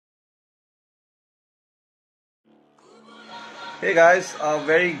Hey guys,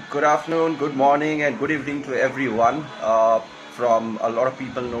 very good afternoon, good morning and good evening to everyone. From a lot of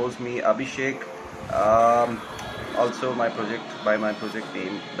people knows me, Abhishek. Also my project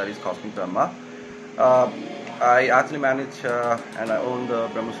name, that is Cosmic Brahma. Uh, I actually manage and I own the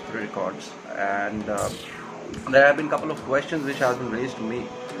Brahma Records, and there have been a couple of questions which have been raised to me.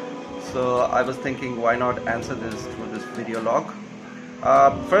 So I was thinking, why not answer this through this video log.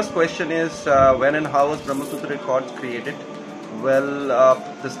 First question is, when and how was Brahma Records created? Well,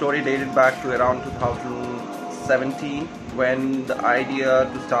 the story dated back to around 2017 when the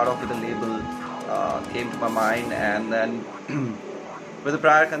idea to start off with a label came to my mind, and then with a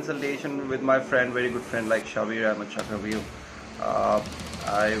prior consultation with my friend, very good friend like Shavir Ahmed Chakravarti,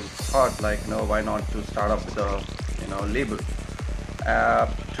 I thought why not to start off with a label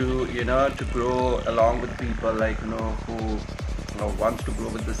to grow along with people who wants to grow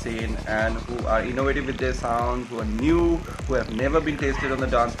with the scene and who are innovative with their sounds, who are new, who have never been tasted on the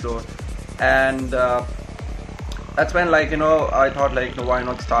dance floor. And that's when I thought why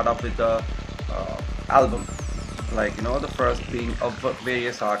not start up with the album, the first being of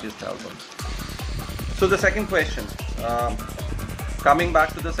various artist albums. So the second question, coming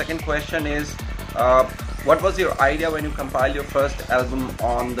back to the second question, is what was your idea when you compiled your first album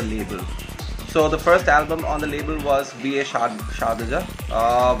on the label? So the first album on the label was B.A. Shadaja,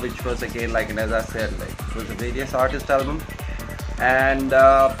 which was again, as I said, it was a various artist album, and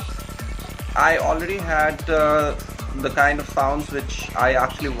I already had the kind of sounds which I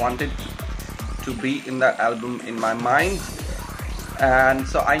actually wanted to be in that album in my mind, and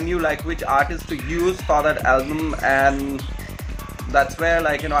so I knew which artist to use for that album, and that's where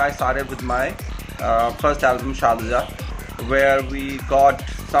I started with my first album, Shadaja, where we got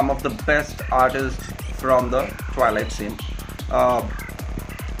some of the best artists from the Twilight scene.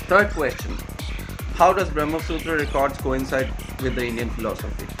 Third question, how does Brahma Records coincide with the Indian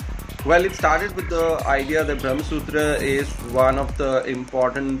philosophy? Well, it started with the idea that Brahma is one of the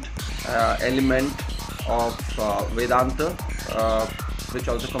important element of Vedanta, which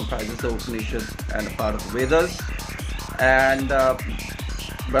also comprises the Upanishads and a part of Vedas, and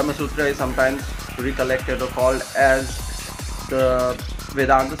Brahma is sometimes recollected or called as the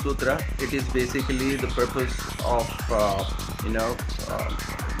Vedanta Sutra. It is basically the purpose of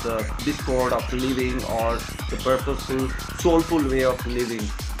the discord of living, or the purposeful, soulful way of living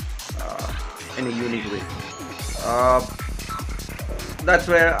in a unique way. That's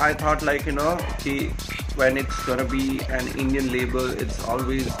where I thought when it's gonna be an Indian label, it's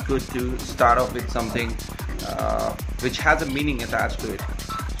always good to start off with something which has a meaning attached to it.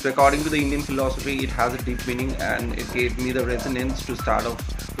 So according to the Indian philosophy, it has a deep meaning, and it gave me the resonance to start off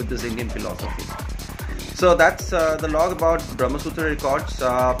with this Indian philosophy. So that's the log about Brahma Records.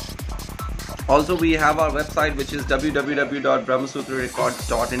 Also, we have our website, which is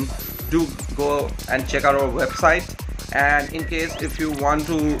www.brahmasutrarecords.in. Do go and check out our website, and in case if you want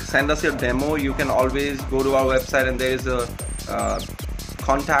to send us your demo, you can always go to our website, and there is a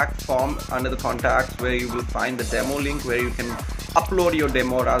contact form under the contacts where you will find the demo link where you can upload your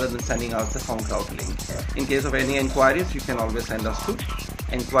demo rather than sending out the SoundCloud link. In case of any inquiries, you can always send us to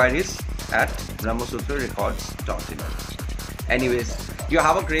enquiries@brahmasutrarecords.in. Anyways, you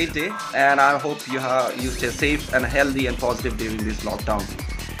have a great day, and I hope you stay safe and healthy and positive during this lockdown.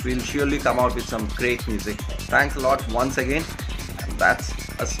 We'll surely come out with some great music. Thanks a lot once again. That's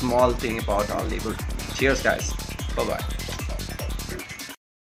a small thing about our label. Cheers guys. Bye bye.